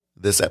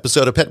This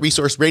episode of Pet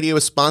Resource Radio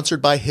is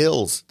sponsored by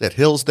Hills. At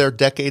Hills, their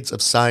decades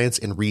of science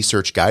and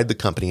research guide the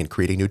company in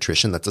creating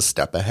nutrition that's a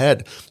step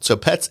ahead, so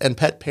pets and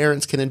pet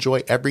parents can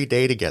enjoy every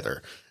day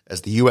together.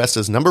 As the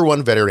U.S.'s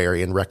 #1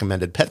 veterinarian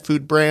recommended pet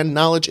food brand,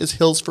 knowledge is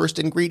Hills' first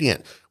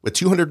ingredient, with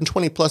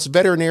 220 plus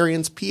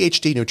veterinarians,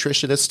 PhD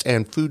nutritionists,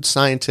 and food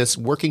scientists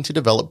working to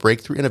develop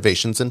breakthrough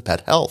innovations in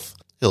pet health.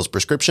 Hill's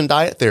Prescription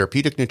Diet,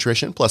 Therapeutic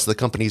Nutrition, plus the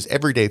company's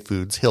everyday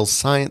foods, Hill's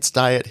Science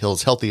Diet,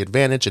 Hill's Healthy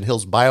Advantage, and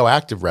Hill's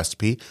Bioactive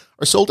Recipe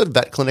are sold at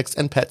vet clinics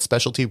and pet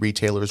specialty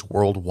retailers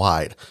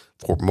worldwide.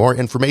 For more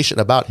information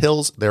about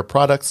Hill's, their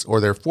products, or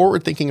their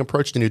forward-thinking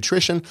approach to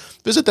nutrition,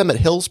 visit them at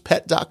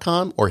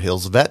hillspet.com or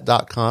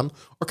hillsvet.com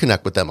or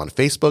connect with them on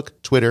Facebook,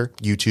 Twitter,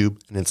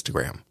 YouTube, and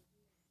Instagram.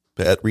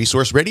 Pet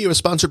Resource Radio is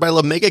sponsored by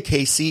La Mega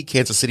KC,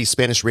 Kansas City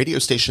Spanish radio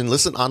station.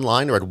 Listen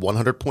online or at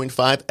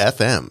 100.5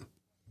 FM.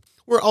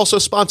 We're also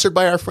sponsored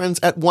by our friends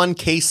at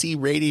 1KC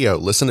Radio.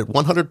 Listen at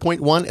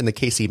 100.1 in the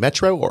KC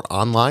Metro or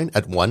online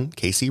at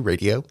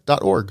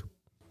 1kcradio.org.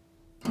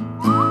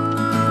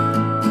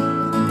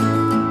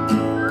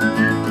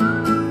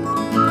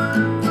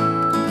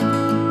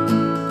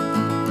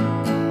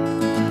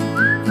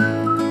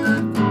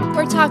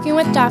 We're talking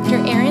with Dr.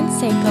 Erin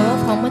Seiko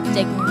of Home with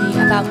Dignity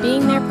about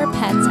being there for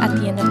pets at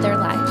the end of their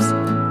lives.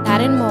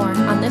 That and more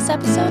on this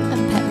episode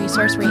of Pet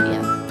Resource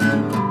Radio.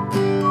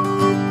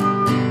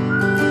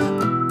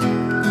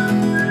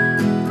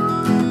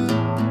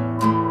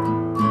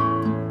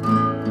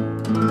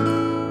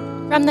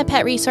 From the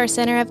Pet Resource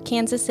Center of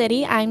Kansas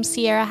City, I'm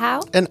Sierra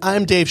Howe. And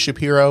I'm Dave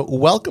Shapiro.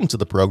 Welcome to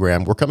the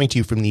program. We're coming to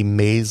you from the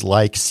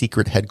maze-like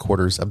secret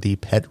headquarters of the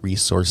Pet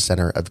Resource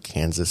Center of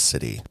Kansas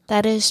City.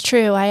 That is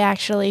true. I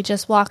actually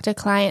just walked a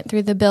client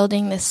through the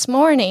building this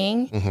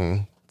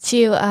morning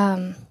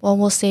to,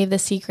 we'll save the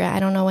secret.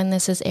 I don't know when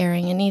this is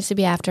airing. It needs to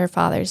be after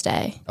Father's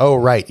Day. Oh,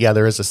 right. Yeah,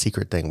 there is a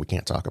secret thing we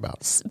can't talk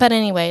about. But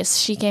anyways,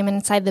 she came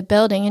inside the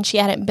building and she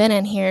hadn't been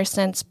in here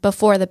since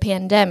before the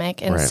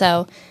pandemic. And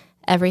so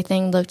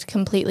everything looked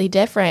completely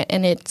different,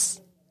 and it's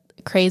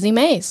a crazy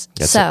maze.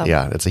 It's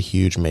a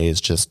huge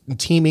maze, just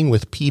teeming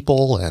with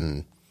people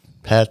and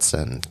pets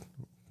and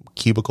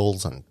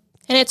cubicles and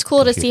it's cool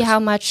computers. To see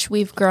how much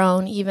we've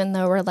grown, even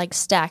though we're like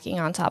stacking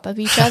on top of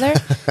each other.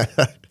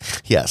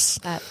 Yes.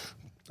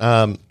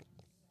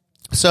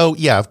 So,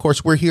 yeah, of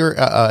course, we're here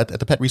at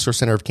the Pet Resource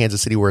Center of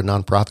Kansas City. We're a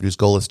nonprofit whose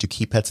goal is to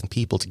keep pets and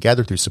people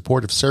together through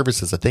supportive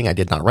services, a thing I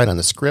did not write on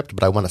the script,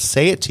 but I want to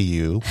say it to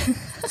you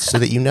so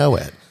that you know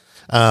it.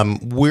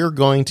 We're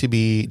going to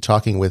be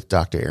talking with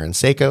Dr. Erin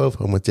Seiko of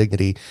Home with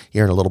Dignity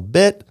here in a little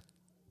bit.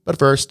 But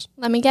first,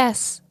 let me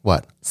guess.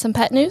 What? Some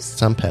pet news?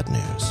 Some pet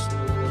news.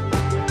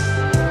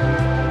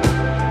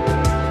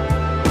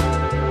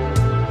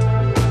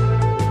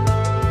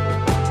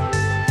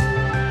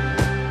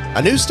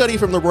 A new study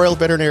from the Royal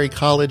Veterinary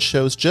College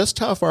shows just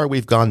how far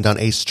we've gone down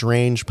a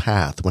strange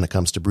path when it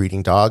comes to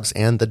breeding dogs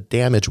and the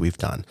damage we've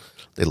done.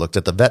 They looked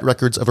at the vet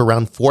records of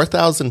around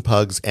 4,000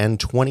 pugs and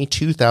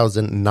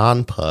 22,000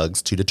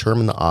 non-pugs to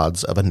determine the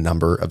odds of a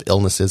number of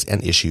illnesses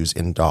and issues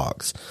in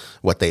dogs.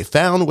 What they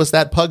found was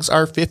that pugs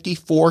are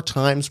 54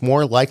 times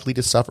more likely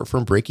to suffer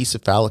from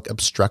brachycephalic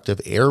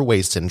obstructive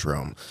airway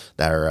syndrome.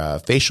 Their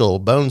facial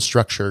bone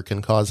structure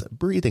can cause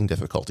breathing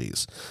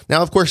difficulties.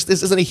 Now, of course,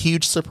 this isn't a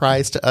huge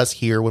surprise to us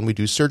here. When we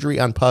do surgery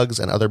on pugs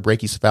and other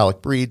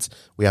brachycephalic breeds,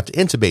 we have to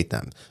intubate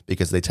them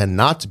because they tend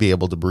not to be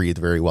able to breathe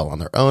very well on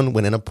their own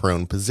when in a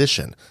prone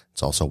position.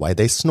 It's also why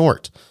they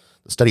snort.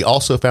 The study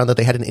also found that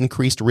they had an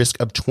increased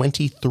risk of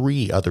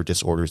 23 other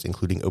disorders,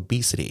 including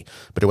obesity.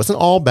 But it wasn't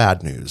all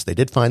bad news. They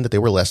did find that they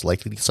were less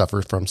likely to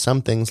suffer from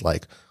some things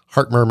like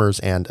heart murmurs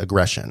and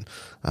aggression.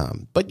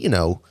 But, you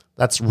know,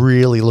 that's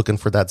really looking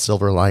for that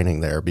silver lining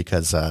there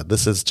because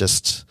this is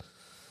just,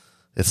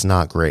 it's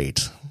not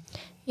great.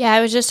 Yeah,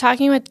 I was just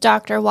talking with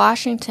Dr.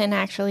 Washington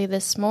actually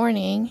this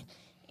morning,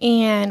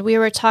 and we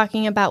were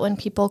talking about when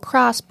people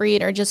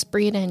crossbreed or just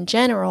breed in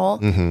general,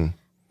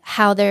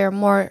 how they're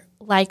more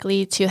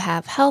likely to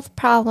have health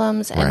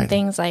problems and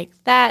things like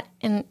that.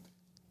 And,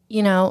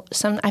 you know,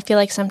 I feel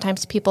like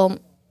sometimes people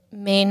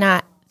may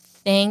not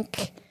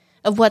think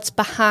of what's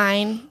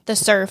behind the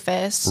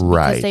surface.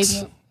 Right.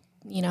 Because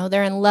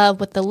they're in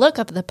love with the look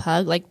of the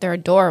pug, like they're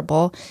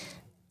adorable.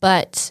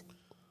 But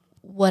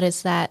what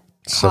is that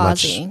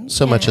causing?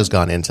 So much has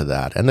gone into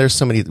that. And there's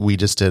somebody,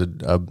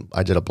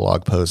 I did a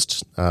blog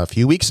post a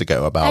few weeks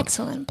ago about.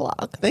 Excellent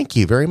blog. Thank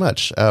you very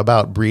much.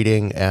 About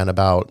breeding and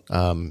about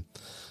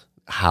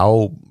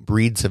how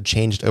breeds have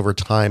changed over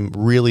time,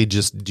 really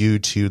just due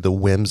to the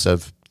whims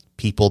of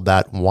people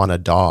that want a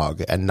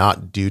dog and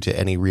not due to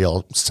any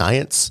real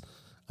science.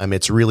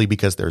 It's really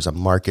because there's a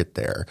market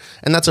there.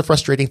 And that's a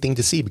frustrating thing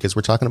to see because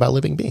we're talking about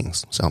living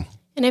beings. So.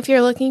 And if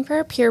you're looking for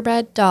a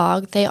purebred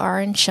dog, they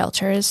are in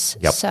shelters.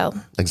 Yep, so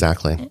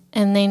exactly.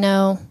 And they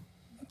know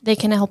they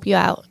can help you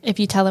out if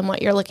you tell them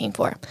what you're looking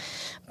for.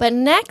 But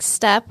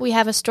next up, we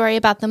have a story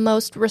about the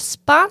most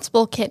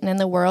responsible kitten in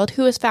the world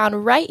who was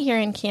found right here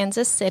in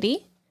Kansas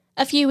City.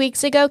 A few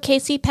weeks ago,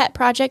 KC Pet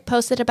Project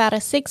posted about a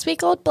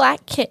 6-week-old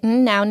black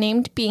kitten, now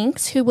named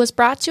Binks, who was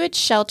brought to its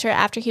shelter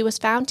after he was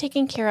found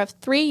taking care of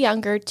 3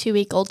 younger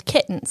 2-week-old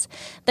kittens.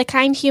 The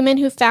kind human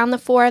who found the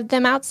 4 of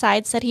them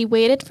outside said he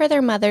waited for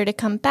their mother to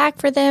come back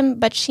for them,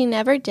 but she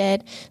never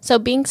did, so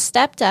Binks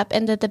stepped up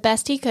and did the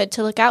best he could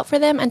to look out for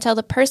them until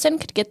the person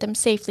could get them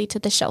safely to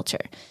the shelter.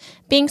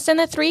 Binks and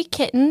the 3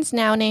 kittens,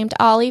 now named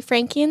Ollie,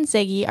 Frankie, and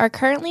Ziggy, are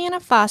currently in a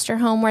foster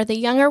home where the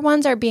younger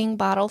ones are being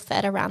bottle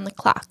fed around the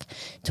clock.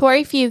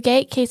 Tori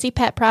Fugate, KC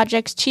Pet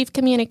Project's Chief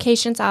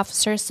Communications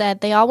Officer, said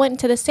they all went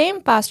into the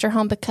same foster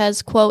home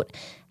because, quote,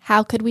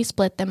 how could we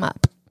split them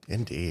up?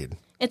 Indeed.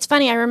 It's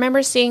funny, I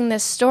remember seeing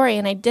this story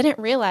and I didn't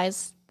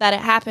realize that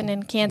it happened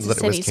in Kansas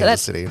City. So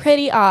that's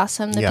pretty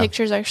awesome. The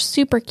pictures are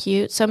super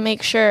cute. So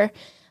make sure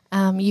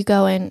you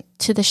go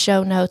into the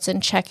show notes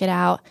and check it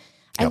out.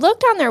 I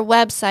looked on their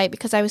website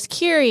because I was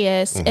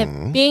curious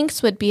if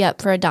Binks would be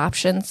up for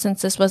adoption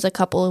since this was a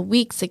couple of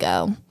weeks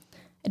ago.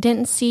 I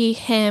didn't see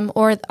him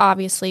or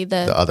obviously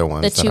the other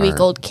ones, the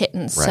 2-week-old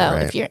kittens.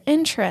 Right. If you're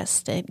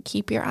interested,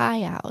 keep your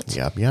eye out.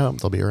 Yep,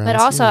 they'll be around. But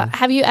also,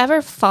 have you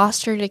ever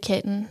fostered a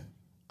kitten?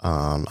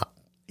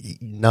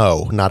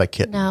 No, not a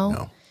kitten.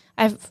 No.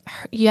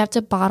 You have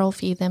to bottle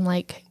feed them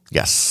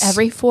yes,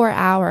 every 4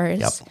 hours.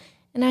 Yep.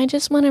 And I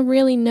just want to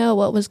really know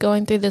what was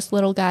going through this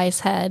little guy's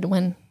head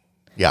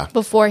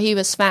before he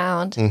was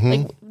found.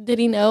 Did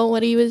he know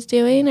what he was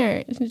doing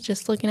or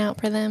just looking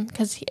out for them?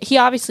 Because he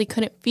obviously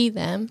couldn't feed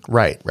them.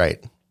 Right.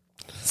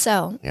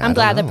 So I'm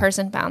glad the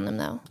person found them,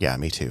 though. Yeah,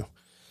 me too.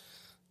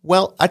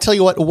 Well, I tell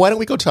you what, why don't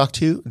we go talk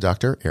to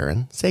Dr.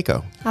 Erin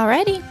Sako?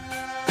 Alrighty.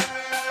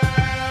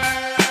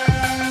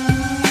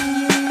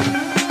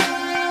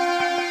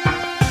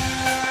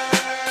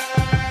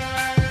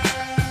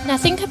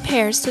 Nothing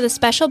compares to the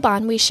special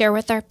bond we share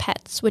with our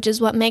pets, which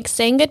is what makes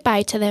saying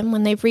goodbye to them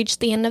when they've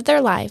reached the end of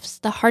their lives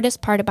the hardest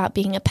part about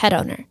being a pet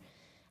owner.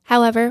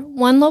 However,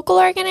 one local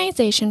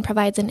organization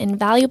provides an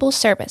invaluable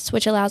service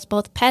which allows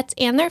both pets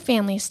and their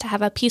families to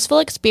have a peaceful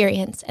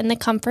experience in the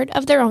comfort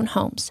of their own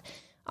homes.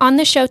 On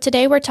the show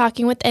today, we're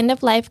talking with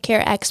end-of-life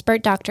care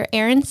expert Dr.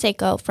 Erin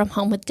Sako from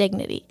Home with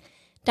Dignity.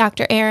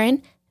 Dr.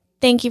 Erin,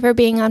 thank you for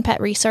being on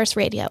Pet Resource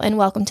Radio, and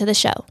welcome to the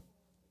show.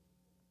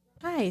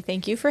 Hi,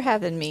 thank you for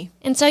having me.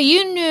 And so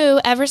you knew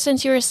ever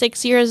since you were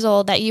 6 years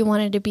old that you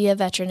wanted to be a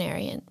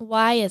veterinarian.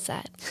 Why is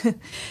that?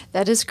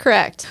 That is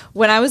correct.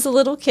 When I was a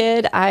little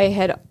kid,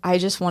 I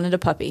just wanted a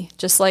puppy,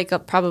 just like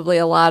probably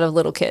a lot of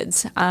little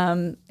kids.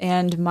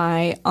 And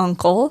my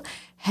uncle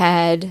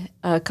had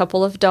a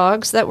couple of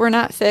dogs that were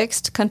not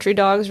fixed, country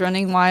dogs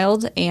running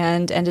wild,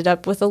 and ended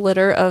up with a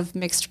litter of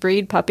mixed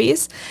breed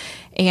puppies.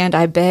 And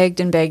I begged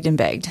and begged and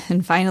begged.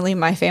 And finally,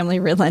 my family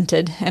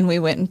relented, and we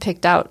went and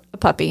picked out a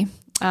puppy.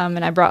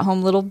 And I brought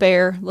home little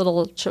Bear,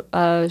 little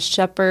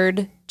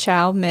Shepherd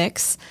Chow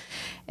mix,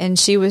 and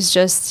she was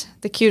just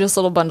the cutest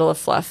little bundle of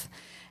fluff.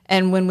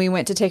 And when we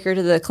went to take her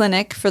to the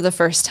clinic for the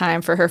first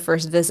time for her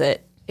first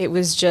visit, it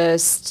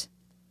just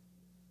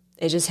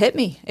hit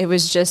me. It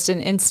was just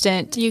an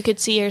instant. You could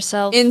see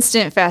yourself.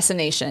 Instant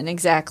fascination.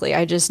 Exactly.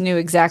 I just knew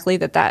exactly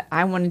that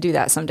I want to do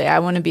that someday. I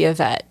want to be a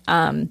vet.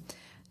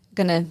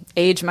 Going to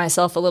age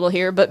myself a little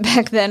here, but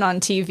back then on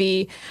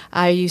TV,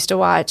 I used to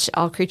watch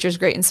All Creatures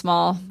Great and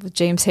Small with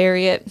James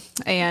Herriot,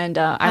 and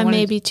I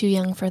may be too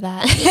young for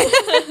that.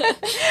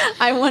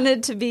 I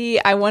wanted to be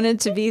that. I wanted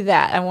to do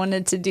that. I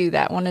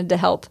wanted to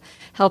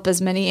help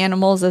as many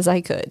animals as I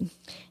could.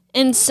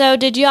 And so,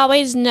 did you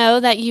always know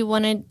that you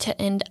wanted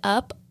to end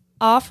up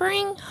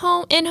offering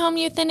in-home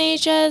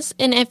euthanasias?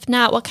 And if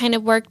not, what kind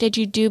of work did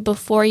you do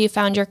before you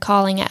found your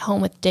calling at Home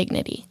with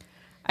Dignity?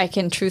 I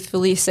can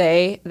truthfully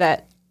say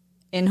that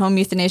in-home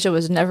euthanasia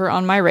was never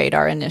on my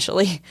radar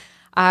initially.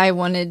 I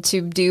wanted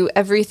to do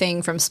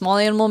everything from small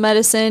animal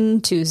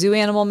medicine to zoo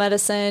animal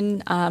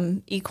medicine,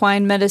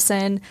 equine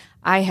medicine.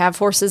 I have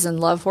horses and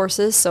love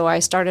horses, so I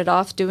started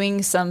off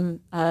doing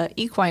some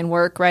equine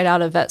work right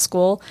out of vet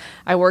school.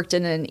 I worked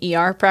in an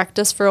ER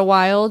practice for a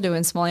while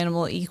doing small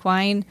animal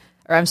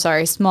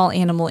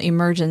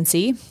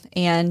emergency.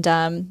 And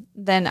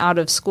then out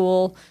of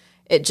school,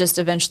 it just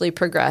eventually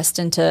progressed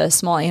into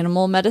small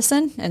animal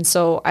medicine. And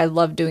so I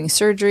love doing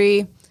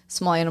surgery,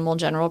 small animal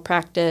general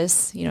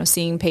practice,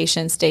 seeing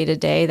patients day to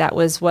day. That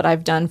was what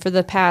I've done for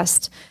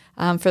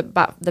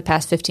about the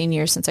past 15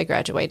 years since I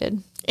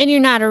graduated. And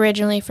you're not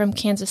originally from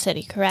Kansas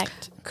City,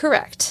 correct?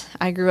 Correct.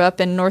 I grew up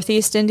in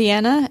Northeast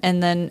Indiana,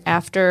 and then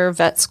after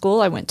vet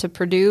school, I went to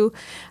Purdue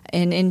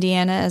in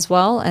Indiana as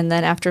well. And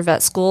then after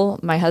vet school,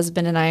 my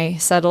husband and I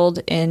settled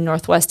in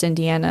Northwest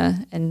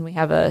Indiana, and we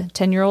have a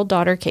 10-year-old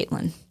daughter,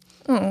 Caitlin.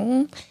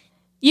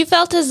 You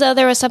felt as though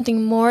there was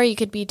something more you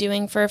could be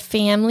doing for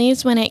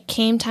families when it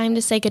came time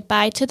to say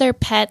goodbye to their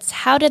pets.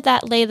 How did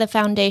that lay the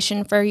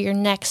foundation for your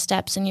next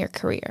steps in your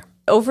career?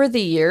 Over the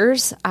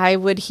years, I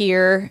would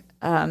hear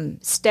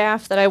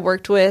staff that I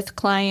worked with,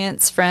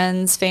 clients,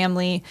 friends,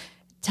 family,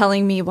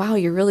 telling me, wow,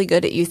 you're really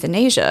good at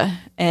euthanasia.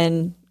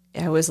 And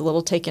I was a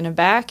little taken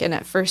aback and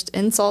at first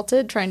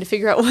insulted, trying to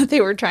figure out what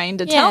they were trying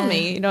to tell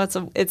me. You know,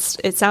 it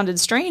sounded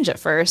strange at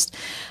first,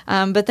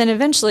 but then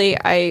eventually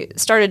I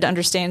started to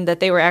understand that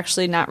they were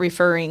actually not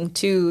referring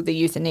to the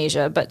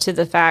euthanasia, but to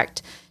the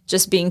fact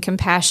just being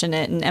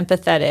compassionate and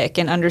empathetic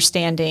and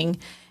understanding,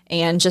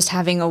 and just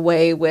having a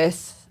way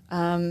with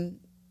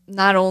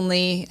not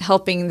only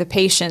helping the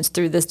patients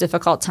through this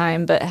difficult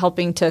time, but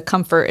helping to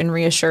comfort and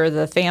reassure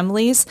the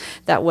families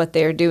that what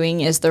they're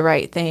doing is the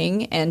right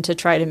thing, and to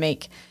try to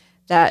make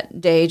that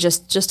day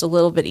just a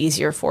little bit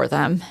easier for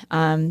them,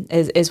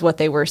 is what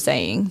they were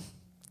saying.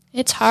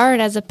 It's hard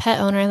as a pet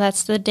owner.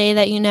 That's the day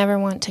that you never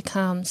want to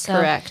come. So,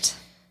 correct.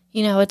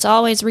 You know, it's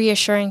always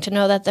reassuring to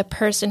know that the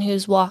person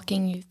who's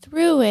walking you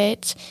through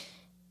it,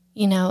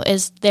 you know,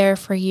 is there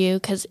for you,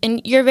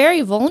 and you're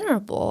very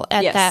vulnerable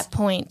at that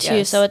point too.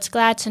 Yes. So it's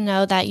glad to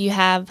know that you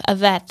have a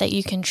vet that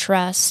you can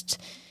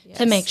trust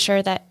to make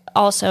sure that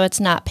also it's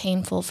not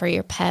painful for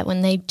your pet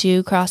when they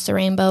do cross the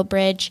rainbow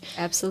bridge.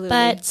 Absolutely.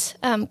 But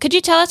could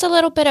you tell us a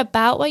little bit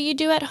about what you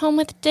do at Home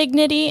with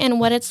Dignity and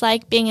what it's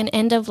like being an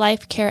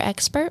end-of-life care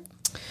expert?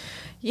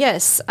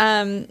 Yes.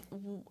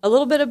 A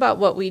little bit about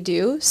what we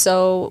do.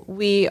 So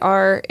we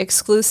are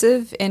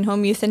exclusive in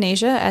home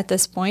euthanasia at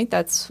this point.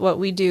 That's what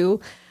we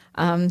do.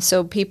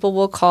 So people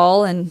will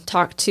call and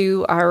talk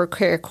to our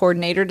care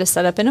coordinator to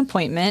set up an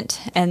appointment.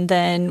 And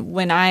then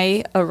when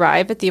I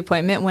arrive at the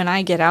appointment, when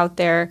I get out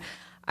there,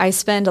 I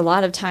spend a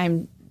lot of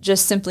time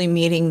just simply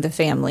meeting the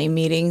family,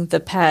 meeting the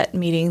pet,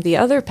 meeting the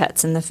other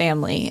pets in the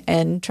family,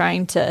 and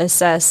trying to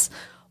assess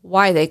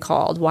why they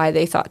called, why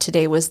they thought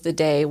today was the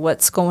day,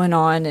 what's going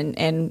on,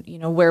 and you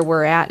know, where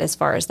we're at as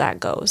far as that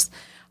goes.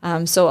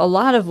 So a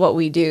lot of what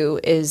we do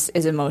is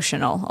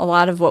emotional. A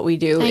lot of what we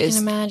do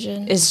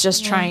is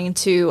just trying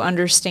to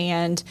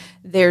understand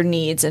their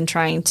needs and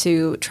trying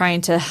to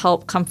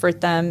help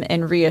comfort them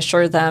and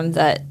reassure them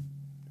that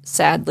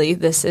sadly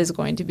this is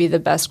going to be the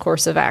best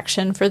course of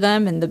action for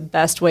them and the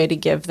best way to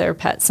give their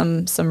pet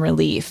some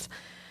relief.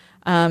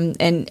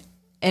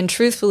 And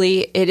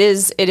truthfully, it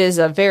is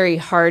a very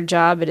hard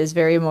job. It is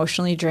very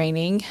emotionally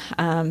draining,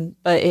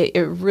 but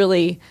it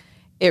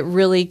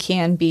really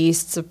can be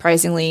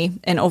surprisingly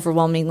and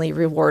overwhelmingly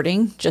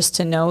rewarding just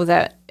to know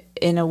that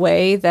in a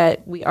way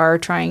that we are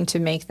trying to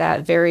make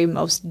that very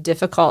most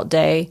difficult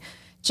day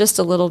just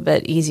a little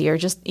bit easier.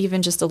 Just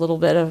a little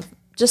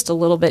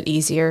bit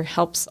easier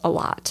helps a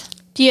lot.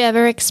 Do you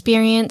ever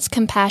experience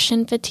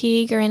compassion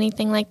fatigue or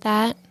anything like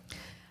that?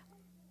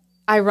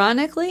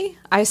 Ironically,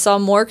 I saw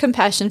more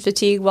compassion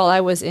fatigue while I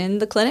was in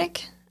the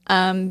clinic,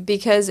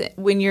 because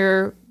when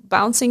you're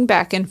bouncing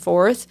back and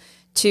forth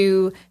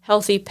to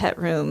healthy pet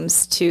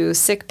rooms, to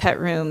sick pet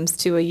rooms,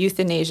 to a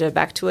euthanasia,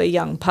 back to a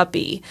young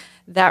puppy,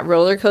 that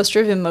roller coaster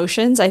of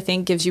emotions, I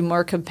think, gives you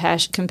more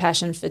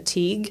compassion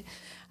fatigue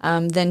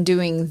than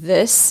doing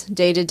this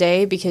day to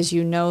day, because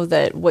you know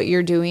that what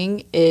you're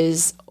doing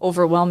is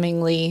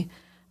overwhelmingly,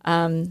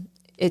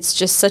 it's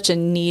just such a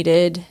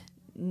needed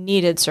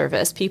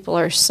service. People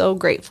are so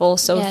grateful,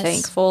 so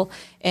thankful.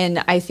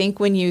 And I think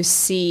when you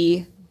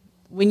see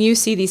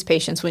these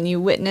patients, when you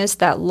witness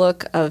that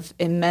look of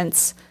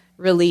immense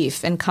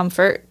relief and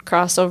comfort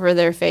cross over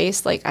their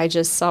face, like I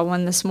just saw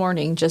one this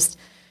morning, it just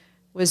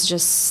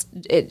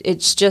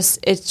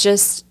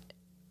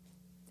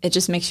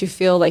makes you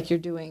feel like you're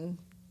doing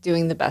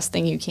the best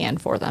thing you can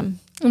for them.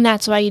 And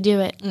that's why you do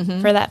it,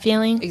 for that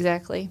feeling?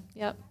 Exactly.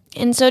 Yep.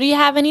 And so do you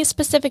have any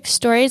specific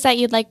stories that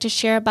you'd like to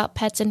share about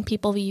pets and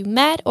people you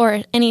met,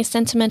 or any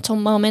sentimental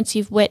moments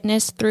you've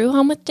witnessed through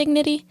Home with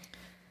Dignity?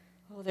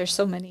 Oh, there's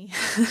so many.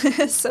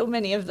 So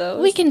many of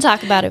those. We can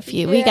talk about a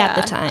few. We got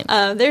the time.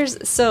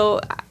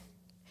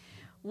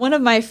 One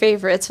of my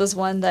favorites was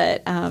one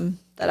that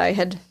I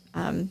had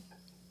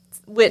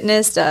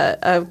witnessed.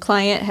 A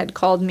client had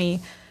called me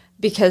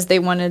because they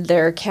wanted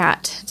their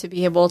cat to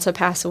be able to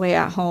pass away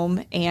at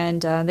home,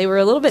 and they were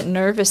a little bit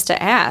nervous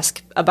to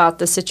ask about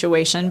the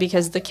situation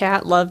because the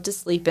cat loved to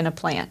sleep in a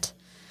plant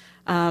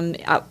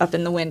up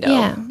in the window.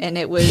 Yeah. And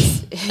it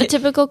was a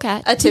typical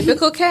cat.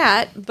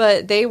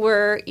 But they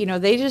were,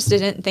 they just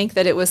didn't think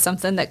that it was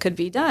something that could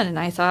be done. And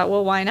I thought,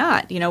 well, why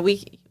not?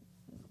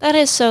 That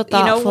is so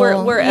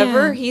thoughtful.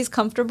 Wherever he's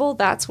comfortable,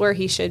 that's where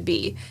he should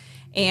be.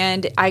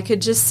 And I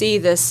could just see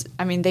this.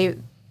 I mean, the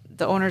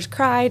owners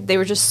cried. They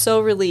were just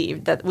so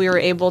relieved that we were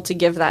able to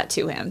give that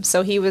to him.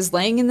 So he was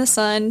laying in the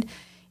sun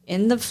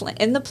in the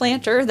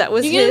planter that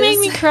was his. You're gonna make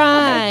me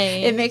cry.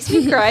 It makes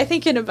me cry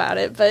thinking about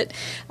it. But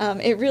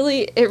it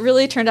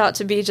really turned out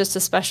to be just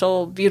a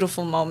special,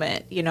 beautiful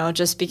moment.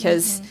 Just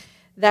because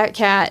that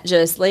cat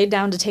just laid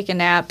down to take a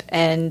nap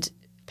and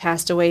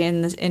passed away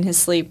in his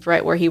sleep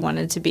right where he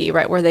wanted to be,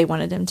 right where they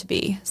wanted him to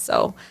be.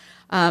 So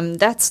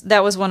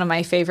that was one of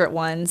my favorite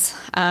ones.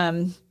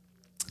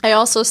 I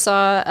also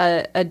saw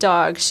a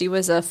dog. She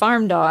was a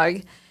farm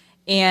dog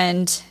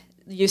and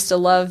used to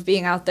love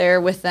being out there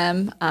with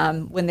them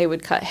when they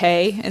would cut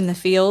hay in the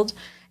field,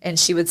 and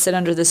she would sit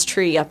under this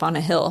tree up on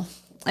a hill.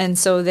 And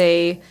so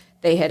they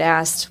had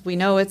asked, we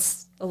know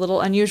it's a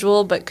little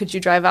unusual, but could you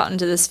drive out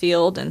into this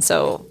field? And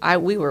so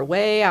we were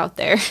way out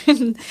there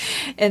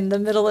in the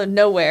middle of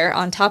nowhere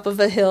on top of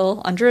a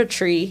hill under a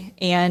tree.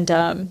 And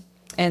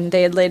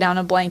they had laid down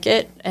a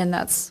blanket, and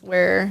that's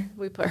where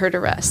we put her to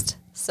rest.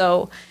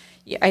 So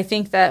I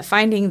think that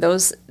finding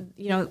those,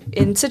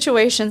 in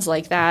situations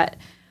like that,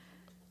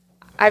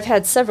 I've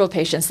had several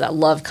patients that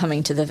love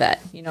coming to the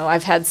vet.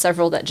 I've had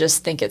several that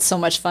just think it's so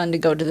much fun to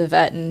go to the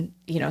vet and,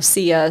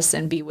 see us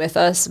and be with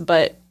us.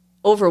 But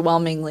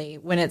overwhelmingly,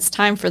 when it's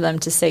time for them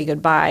to say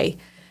goodbye,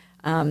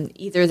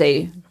 either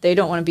they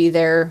don't want to be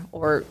there,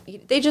 or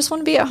they just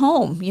want to be at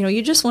home.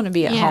 You just want to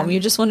be at home. You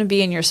just want to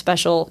be in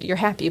your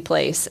happy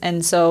place.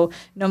 And so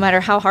no matter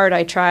how hard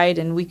I tried,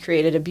 and we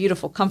created a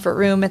beautiful comfort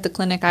room at the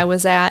clinic I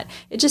was at,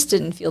 it just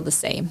didn't feel the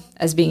same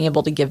as being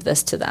able to give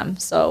this to them.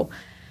 So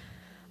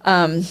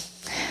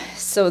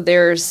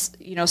there's,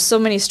 so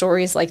many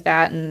stories like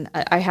that. And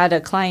I had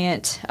a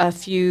client a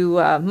few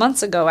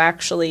months ago,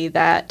 actually,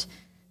 that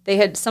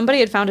somebody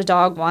had found a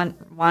dog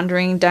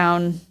wandering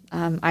down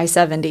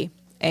I-70,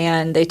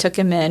 and they took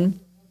him in,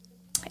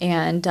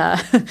 and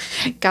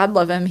God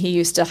love him, he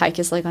used to hike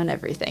his leg on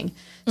everything.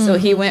 So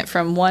he went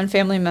from one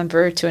family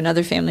member to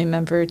another family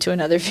member to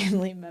another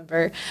family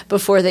member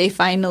before they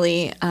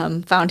finally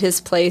found his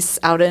place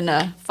out in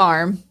a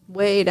farm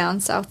way down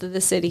south of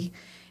the city.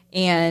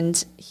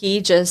 And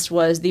he just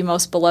was the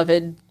most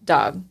beloved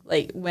dog.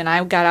 Like, when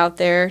I got out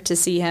there to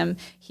see him,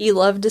 he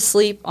loved to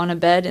sleep on a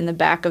bed in the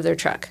back of their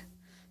truck.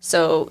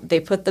 So they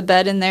put the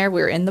bed in there.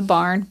 We were in the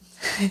barn.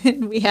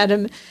 We had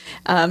him.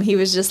 He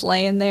was just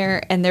laying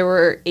there, and there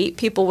were 8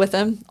 people with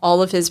him,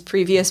 all of his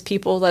previous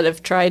people that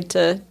have tried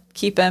to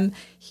keep him.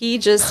 He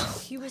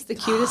was the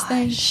cutest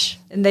thing.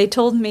 And they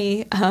told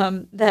me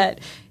that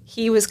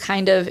he was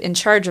kind of in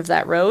charge of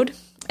that road.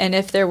 And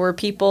if there were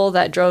people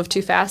that drove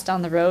too fast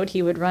down the road,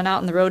 he would run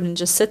out in the road and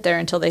just sit there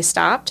until they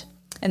stopped.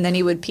 And then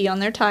he would pee on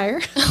their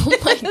tire. Oh,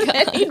 my God.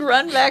 And he'd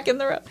run back in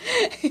the road.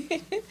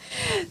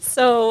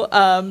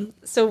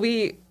 So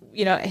we,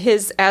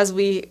 as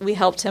we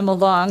helped him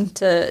along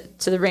to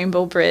the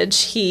Rainbow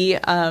Bridge, we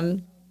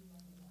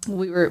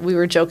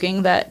were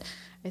joking that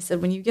I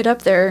said, when you get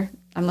up there,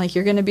 I'm like,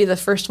 you're going to be the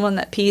first one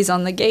that pees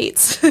on the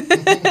gates.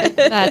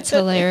 That's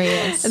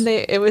hilarious.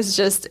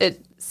 And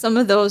some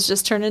of those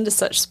just turn into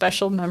such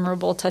special,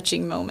 memorable,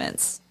 touching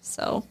moments.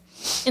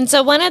 And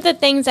so one of the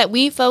things that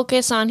we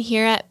focus on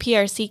here at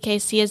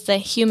PRCKC is the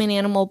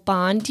human-animal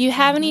bond. Do you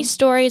have any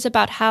stories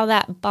about how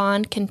that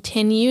bond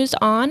continues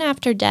on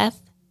after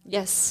death?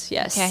 Yes.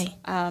 Okay.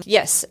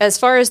 Yes. As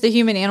far as the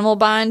human-animal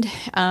bond,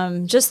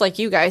 just like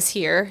you guys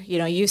here,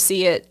 you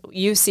see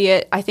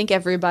it. I think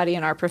everybody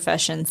in our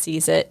profession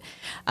sees it,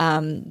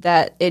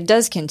 that it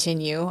does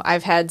continue.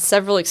 I've had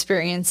several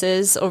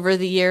experiences over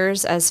the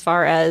years as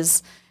far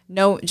as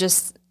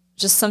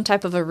just some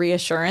type of a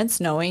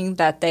reassurance, knowing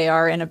that they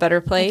are in a better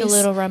place. Like a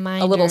little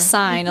reminder. A little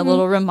sign, a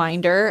little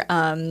reminder.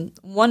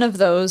 One of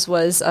those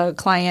was a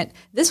client.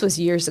 This was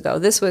years ago.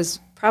 This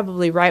was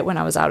probably right when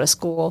I was out of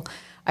school.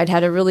 I'd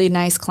had a really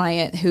nice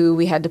client who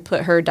we had to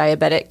put her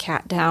diabetic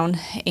cat down,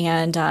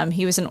 and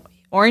he was an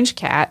orange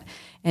cat.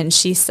 And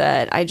she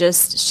said, I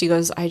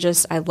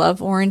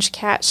love Orange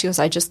Cat. She goes,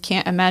 I just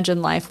can't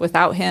imagine life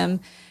without him.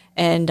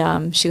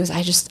 And she goes,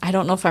 I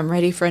don't know if I'm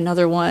ready for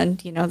another one.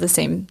 The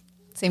same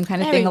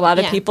kind of thing a lot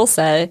of people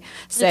say.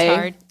 It's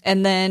hard.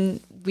 And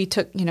then we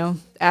took,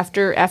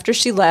 after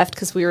she left,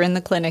 because we were in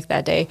the clinic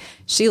that day,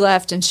 she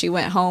left and she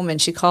went home, and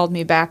she called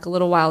me back a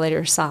little while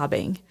later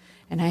sobbing.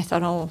 And I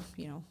thought, oh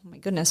my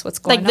goodness, what's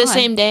going on? Like the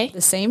same day?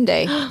 The same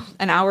day.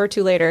 An hour or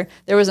two later,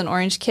 there was an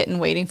orange kitten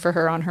waiting for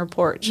her on her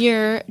porch.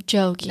 You're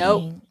joking.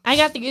 Nope. I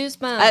got the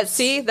goosebumps.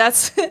 See,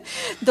 that's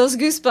those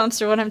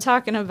goosebumps are what I'm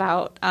talking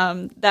about.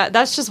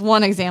 That's just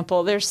one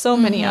example. There's so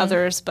many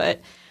others,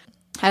 but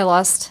I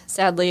lost,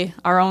 sadly,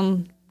 our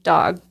own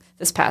dog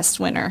this past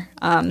winter.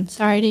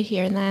 Sorry to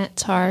hear that.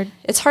 It's hard.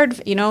 It's hard,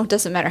 it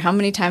doesn't matter how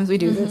many times we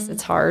do this,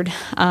 it's hard.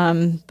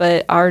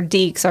 But our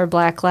Deeks, our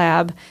black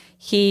lab,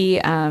 he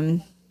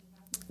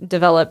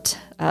developed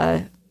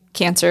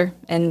cancer,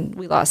 and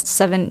we lost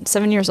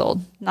 7 years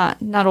old.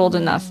 Not old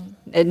enough.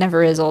 It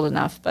never is old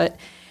enough. But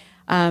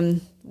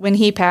when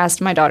he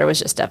passed, my daughter was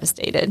just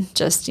devastated.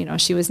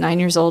 She was 9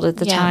 years old at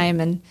the time,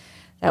 and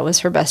that was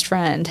her best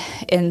friend.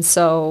 And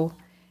so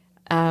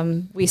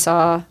we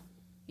saw,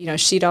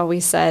 she'd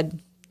always said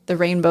the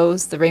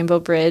rainbows, the Rainbow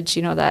Bridge,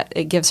 that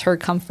it gives her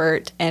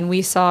comfort. And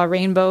we saw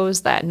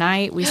rainbows that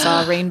night. We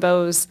saw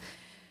rainbows.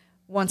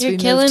 Once we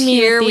moved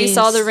here, we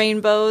saw the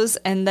rainbows.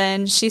 And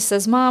then she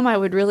says, Mom, I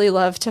would really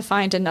love to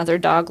find another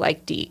dog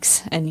like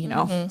Deeks. And,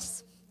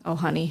 oh,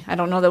 honey, I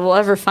don't know that we'll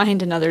ever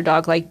find another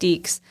dog like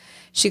Deeks.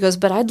 She goes,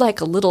 but I'd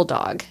like a little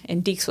dog.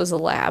 And Deeks was a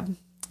lab.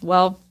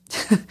 Well,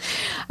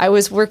 I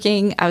was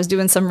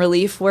doing some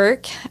relief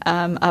work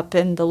up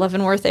in the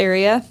Leavenworth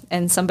area.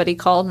 And somebody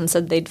called and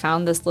said they'd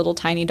found this little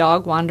tiny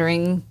dog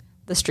wandering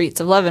the streets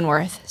of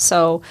Leavenworth.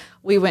 So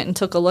we went and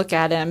took a look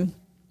at him.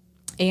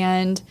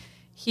 And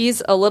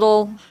he's a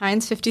little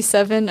Heinz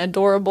 57,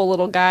 adorable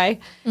little guy,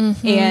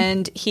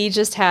 and he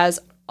just has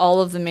all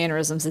of the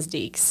mannerisms as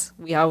Deeks.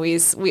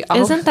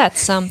 Isn't that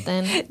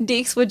something?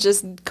 Deeks would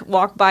just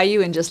walk by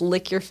you and just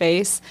lick your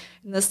face.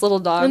 And this little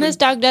dog... And this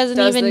dog doesn't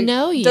even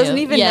know you. Doesn't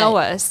even yet. know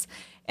us.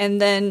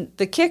 And then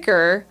the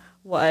kicker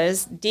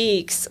was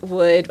Deeks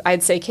would...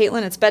 I'd say,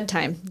 Caitlin, it's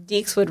bedtime.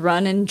 Deeks would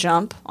run and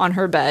jump on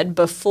her bed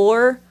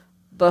before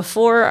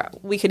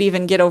we could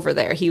even get over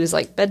there. He was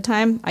like,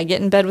 bedtime, I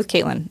get in bed with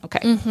Caitlin. Okay.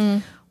 Mm-hmm.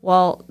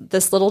 Well,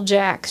 this little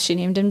Jack, she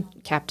named him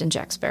Captain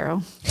Jack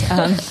Sparrow.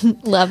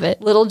 Love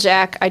it. Little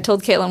Jack, I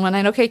told Caitlin one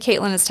night, okay,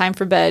 Caitlin, it's time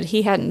for bed.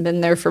 He hadn't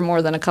been there for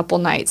more than a couple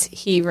nights.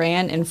 He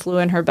ran and flew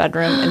in her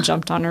bedroom and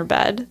jumped on her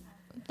bed.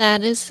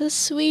 That is the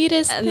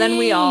sweetest And thing. then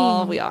we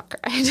all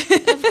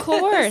cried. Of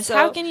course. So,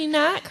 how can you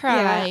not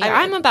cry? yeah,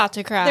 I'm about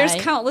to cry. There's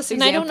countless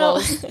And I don't know.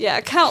 examples.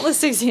 Yeah,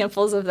 countless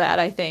examples of that,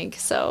 I think.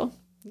 So,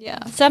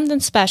 yeah.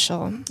 Something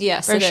special.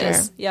 Yes, for it sure.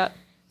 is. Yep.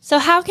 So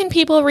how can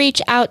people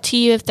reach out to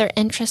you if they're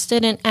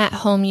interested in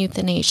at-home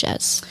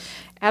euthanasias?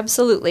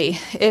 Absolutely.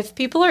 If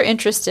people are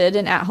interested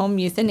in at-home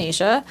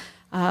euthanasia,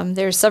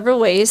 there's several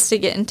ways to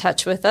get in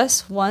touch with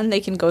us. One, they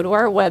can go to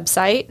our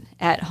website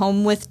at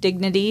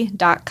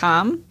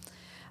homewithdignity.com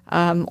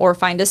or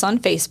find us on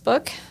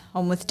Facebook,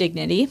 Home with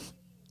Dignity.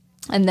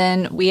 And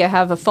then we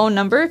have a phone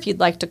number if you'd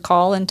like to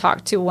call and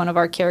talk to one of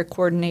our care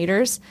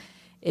coordinators.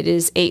 It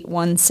is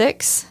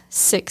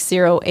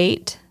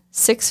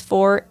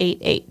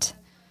 816-608-6488.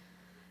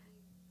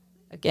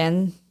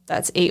 Again,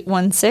 that's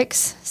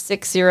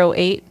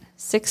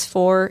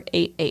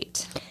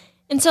 816-608-6488.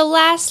 And so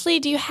lastly,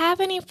 do you have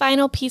any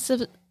final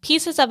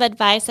pieces of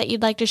advice that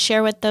you'd like to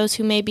share with those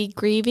who may be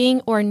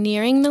grieving or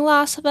nearing the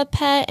loss of a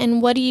pet?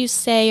 And what do you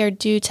say or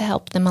do to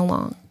help them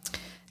along?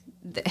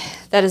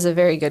 That is a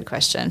very good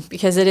question,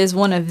 because it is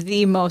one of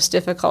the most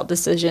difficult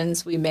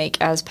decisions we make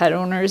as pet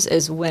owners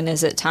is when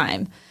is it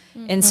time?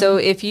 Mm-hmm. And so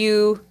if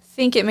you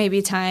think it may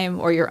be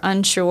time, or you're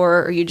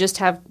unsure, or you just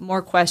have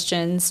more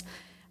questions,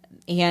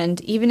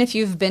 and even if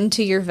you've been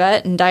to your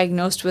vet and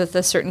diagnosed with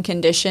a certain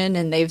condition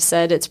and they've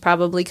said it's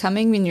probably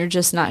coming and you're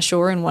just not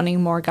sure and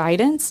wanting more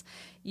guidance,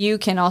 you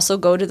can also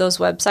go to those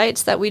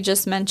websites that we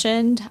just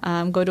mentioned.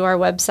 Go to our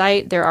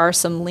website. There are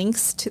some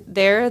links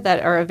there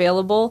that are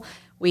available.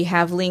 We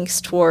have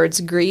links towards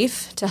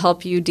grief to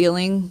help you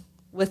dealing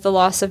with the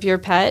loss of your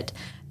pet.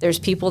 There's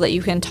people that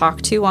you can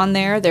talk to on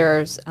there.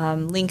 There's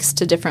links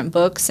to different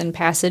books and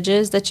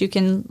passages that you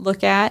can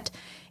look at.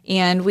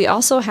 And we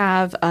also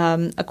have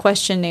a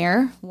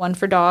questionnaire, one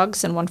for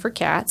dogs and one for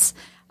cats,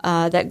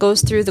 that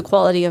goes through the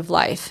quality of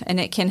life. And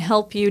it can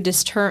help you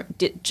just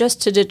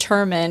to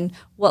determine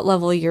what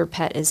level your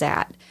pet is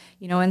at.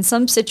 You know, in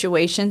some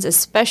situations,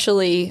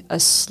 especially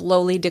a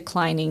slowly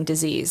declining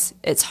disease,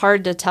 it's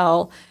hard to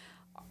tell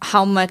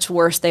how much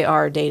worse they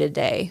are day to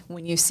day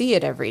when you see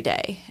it every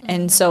day. Mm-hmm.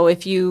 And so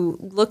if you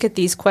look at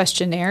these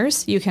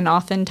questionnaires, you can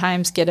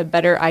oftentimes get a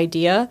better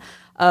idea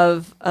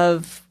of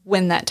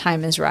when that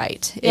time is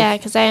right. Yeah,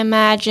 because I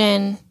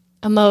imagine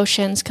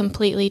emotions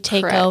completely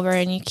take Correct. over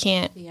and you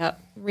can't,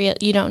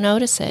 you don't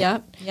notice it.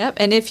 Yep.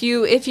 And if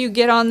you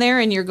get on there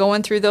and you're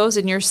going through those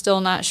and you're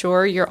still not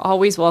sure, you're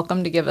always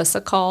welcome to give us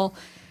a call.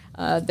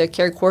 The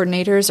care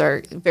coordinators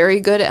are very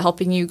good at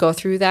helping you go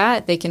through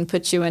that. They can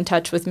put you in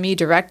touch with me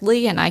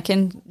directly, and I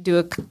can do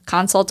a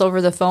consult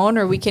over the phone,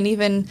 or we can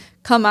even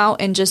come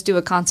out and just do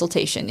a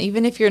consultation.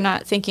 Even if you're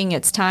not thinking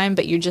it's time,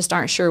 but you just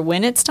aren't sure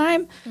when it's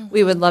time,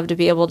 we would love to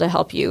be able to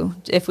help you.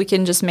 If we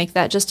can just make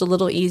that just a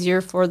little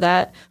easier for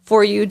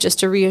you, just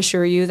to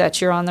reassure you that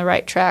you're on the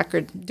right track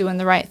or doing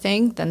the right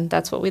thing, then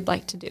that's what we'd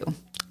like to do.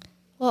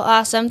 Well,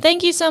 awesome.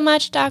 Thank you so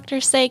much, Dr.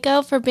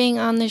 Seiko, for being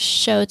on this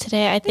show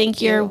today. I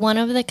think you're one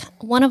of a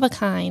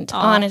kind,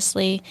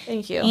 honestly.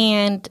 Thank you.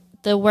 And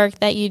the work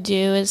that you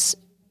do is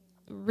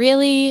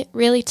really,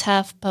 really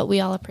tough, but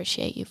we all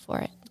appreciate you for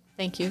it.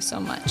 Thank you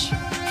so much.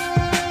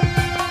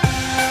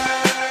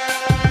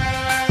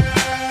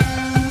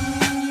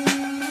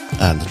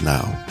 And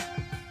now,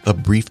 a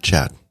brief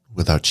chat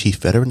with our chief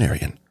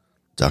veterinarian,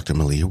 Dr.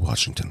 Malia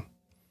Washington.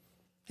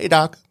 Hey,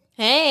 Doc.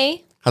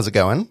 Hey. How's it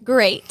going?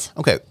 Great.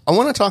 Okay, I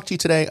want to talk to you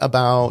today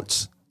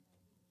about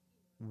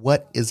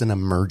what is an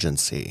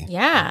emergency.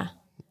 Yeah.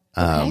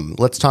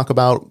 Let's talk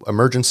about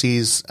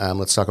emergencies.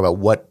 Let's talk about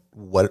what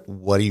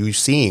are you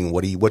seeing?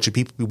 What should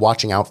people be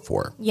watching out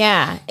for?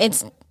 Yeah.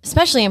 It's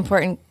especially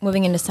important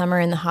moving into summer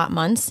in the hot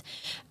months.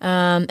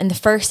 And the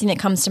first thing that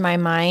comes to my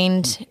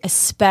mind,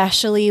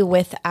 especially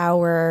with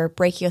our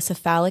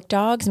brachiocephalic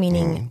dogs,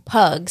 meaning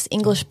pugs,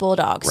 English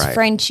bulldogs, Right.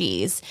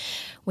 Frenchies,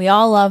 we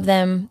all love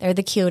them. They're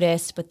the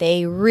cutest, but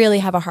they really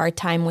have a hard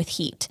time with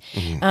heat.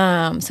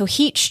 So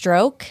heat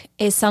stroke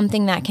is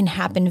something that can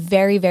happen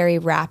very, very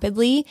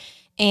rapidly.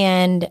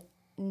 And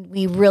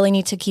we really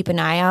need to keep an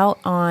eye out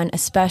on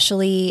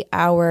especially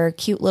our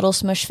cute little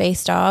smush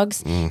face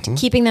dogs,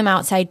 keeping them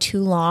outside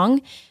too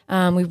long.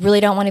 We really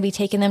don't want to be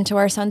taking them to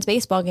our son's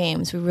baseball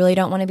games. We really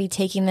don't want to be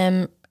taking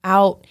them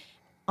out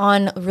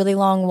on really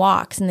long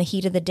walks in the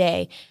heat of the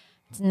day.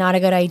 It's not a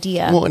good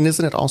idea. Well, and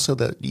isn't it also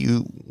that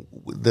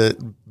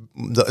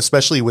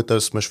especially with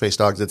those smush face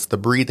dogs, it's the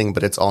breathing,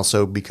 but it's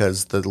also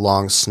because the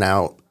long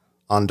snout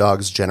on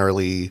dogs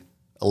generally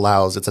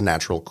it's a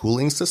natural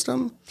cooling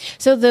system?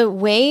 So the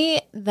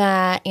way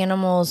that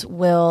animals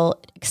will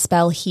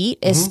expel heat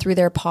is through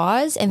their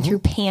paws and through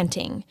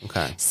panting.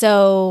 Okay.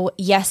 So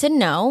yes and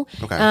no.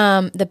 Okay.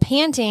 The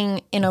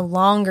panting in a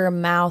longer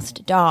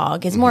mouthed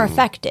dog is more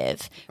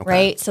effective,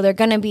 right? So they're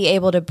going to be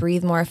able to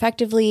breathe more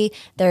effectively.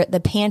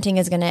 The panting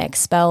is going to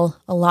expel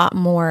a lot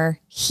more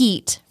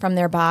heat from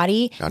their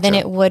body than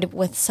it would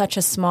with such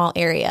a small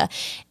area.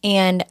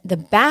 And the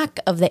back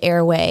of the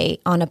airway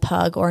on a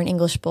pug or an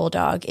English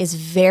bulldog is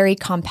very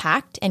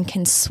compact and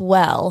can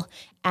swell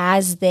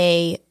as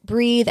they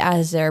breathe,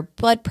 as their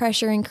blood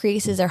pressure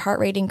increases, their heart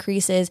rate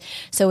increases.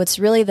 So it's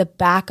really the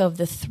back of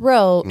the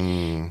throat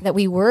that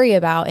we worry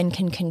about and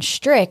can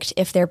constrict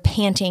if they're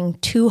panting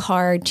too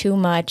hard, too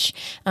much,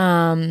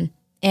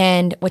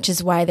 and which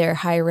is why they're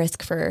high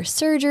risk for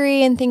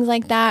surgery and things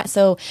like that.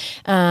 So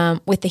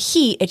with the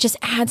heat, it just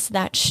adds to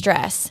that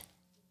stress.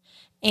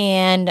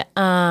 And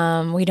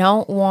we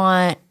don't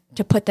want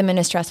to put them in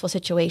a stressful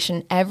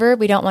situation ever.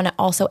 We don't want to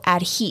also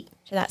add heat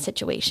to that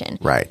situation.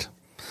 Right.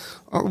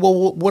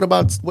 Well,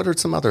 what are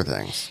some other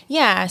things?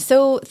 Yeah.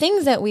 So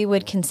things that we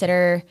would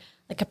consider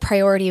like a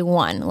priority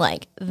one,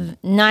 like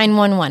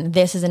 911,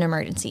 this is an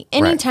emergency.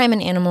 Anytime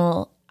an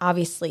animal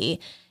obviously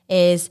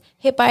is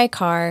hit by a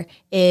car,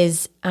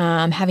 is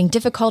having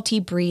difficulty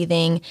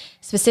breathing,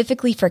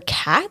 specifically for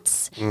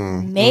cats,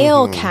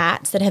 male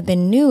cats that have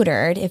been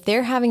neutered, if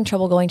they're having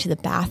trouble going to the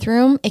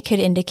bathroom, it could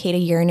indicate a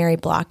urinary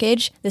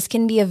blockage. This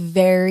can be a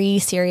very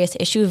serious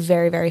issue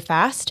very, very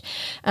fast.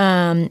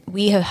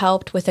 We have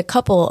helped with a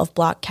couple of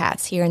block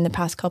cats here in the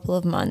past couple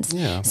of months.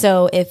 Yeah.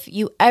 So if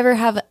you ever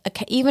have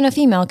even a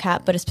female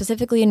cat, but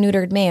specifically a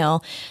neutered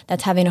male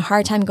that's having a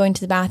hard time going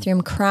to the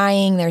bathroom,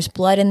 crying, there's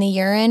blood in the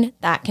urine,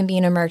 that can be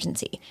an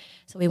emergency.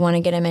 So we want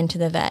to get him into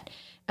the vet.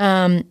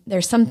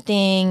 There's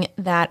something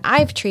that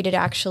I've treated,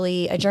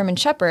 actually. A German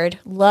Shepherd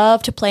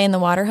loved to play in the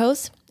water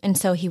hose. And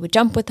so he would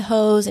jump with the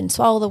hose and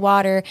swallow the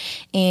water.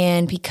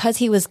 And because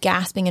he was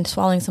gasping and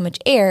swallowing so much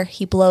air,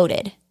 he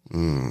bloated.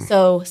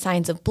 So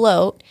signs of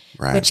bloat,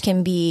 which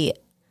can be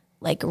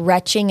like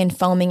retching and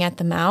foaming at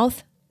the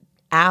mouth,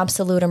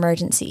 absolute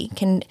emergency.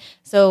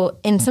 So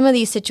in some of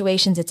these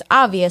situations, it's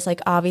obvious,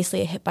 like obviously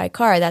a hit by a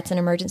car, that's an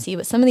emergency.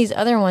 But some of these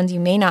other ones you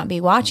may not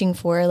be watching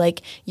for,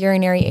 like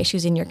urinary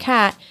issues in your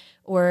cat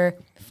or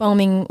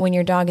foaming when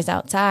your dog is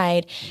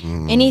outside.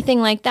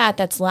 Anything like that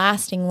that's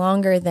lasting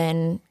longer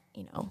than,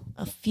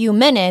 a few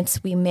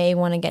minutes, we may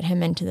want to get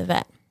him into the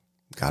vet.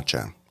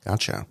 Gotcha.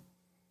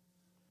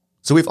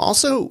 So we've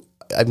also,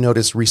 I've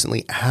noticed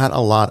recently, had a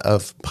lot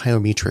of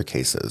pyometra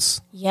cases.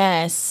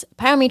 Yes.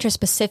 Pyometra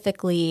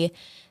specifically,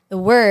 the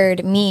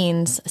word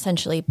means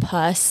essentially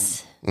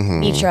pus.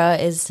 Metra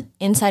is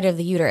inside of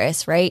the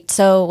uterus, right?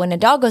 So when a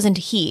dog goes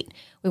into heat,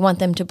 we want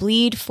them to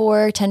bleed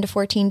for 10 to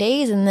 14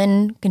 days and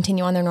then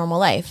continue on their normal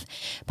life.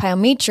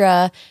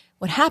 Pyometra,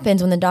 what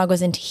happens when the dog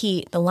goes into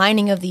heat, the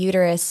lining of the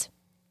uterus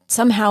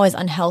somehow is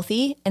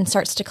unhealthy and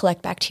starts to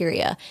collect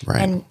bacteria.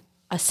 Right. And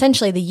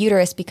essentially the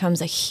uterus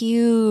becomes a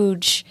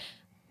huge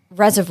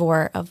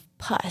reservoir of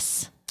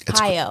pus.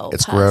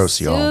 It's gross,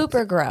 y'all.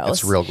 Super gross.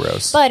 It's real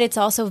gross. But it's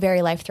also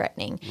very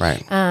life-threatening.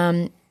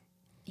 Right.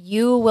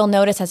 You will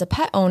notice as a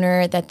pet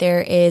owner that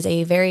there is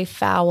a very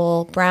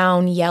foul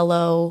brown,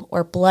 yellow,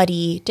 or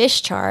bloody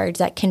discharge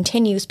that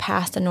continues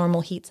past a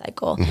normal heat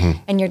cycle.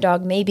 And your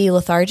dog may be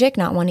lethargic,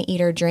 not want to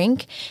eat or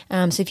drink.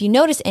 So if you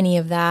notice any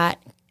of that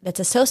that's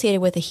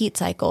associated with a heat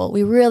cycle,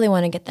 we really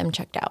want to get them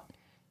checked out.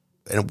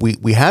 And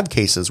we've had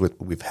cases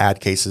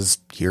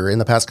here in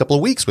the past couple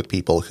of weeks with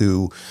people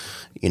who,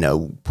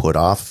 put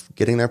off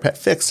getting their pet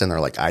fixed, and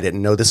they're like, I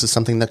didn't know this is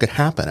something that could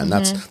happen. And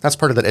that's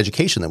part of that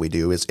education that we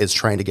do is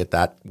trying to get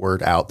that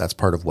word out. That's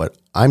part of what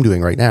I'm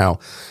doing right now,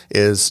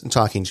 is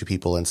talking to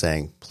people and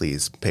saying,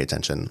 please pay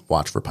attention,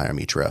 watch for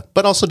pyometra,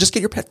 but also just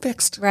get your pet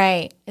fixed.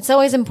 Right. It's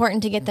always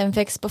important to get them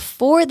fixed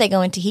before they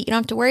go into heat. You don't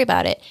have to worry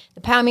about it.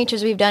 The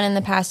pyometras we've done in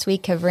the past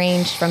week have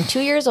ranged from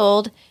 2 years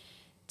old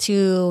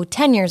to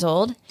 10 years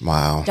old.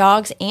 Wow.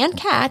 Dogs and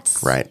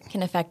cats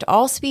can affect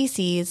all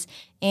species,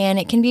 and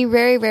it can be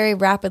very, very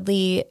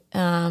rapidly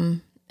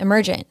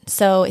emergent.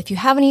 So if you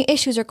have any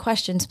issues or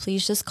questions,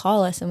 please just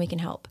call us and we can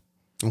help.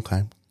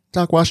 Okay.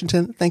 Doc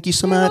Washington, thank you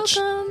so much.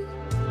 Welcome.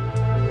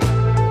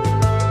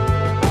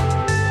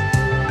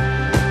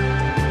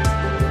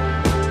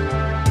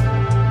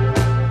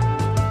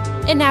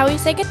 And now we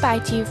say goodbye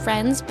to you,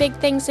 friends. Big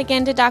thanks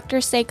again to Dr.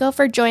 Seiko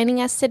for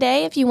joining us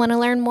today. If you want to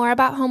learn more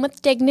about Home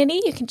with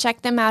Dignity, you can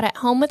check them out at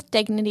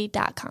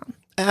homewithdignity.com.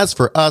 As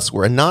for us,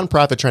 we're a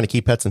nonprofit trying to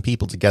keep pets and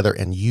people together,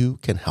 and you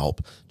can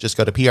help. Just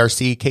go to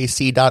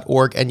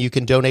prckc.org and you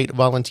can donate,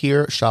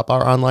 volunteer, shop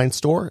our online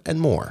store,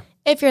 and more.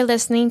 If you're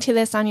listening to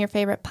this on your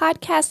favorite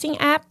podcasting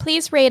app,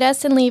 please rate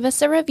us and leave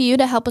us a review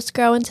to help us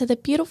grow into the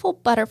beautiful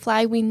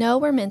butterfly we know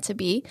we're meant to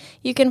be.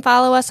 You can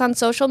follow us on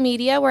social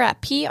media. We're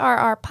at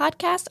PRR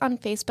Podcast on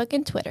Facebook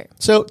and Twitter.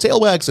 So, tail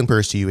wags and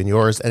purse to you and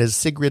yours. And as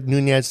Sigrid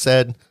Nunez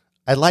said,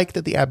 I like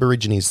that the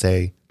Aborigines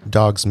say,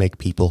 dogs make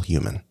people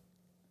human.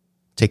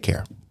 Take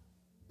care.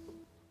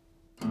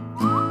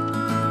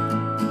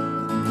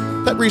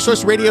 Pet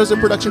Resource Radio is a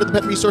production of the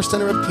Pet Resource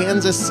Center of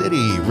Kansas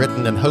City.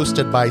 Written and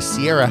hosted by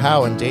Sierra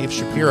Howe and Dave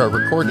Shapiro.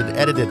 Recorded,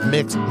 edited,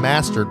 mixed,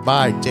 mastered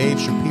by Dave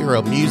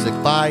Shapiro. Music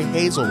by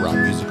Hazel Raw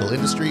Musical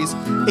Industries,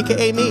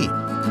 a.k.a. me.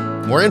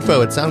 More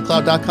info at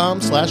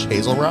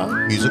soundcloud.com/Hazel Raw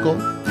Musical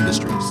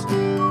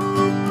Industries.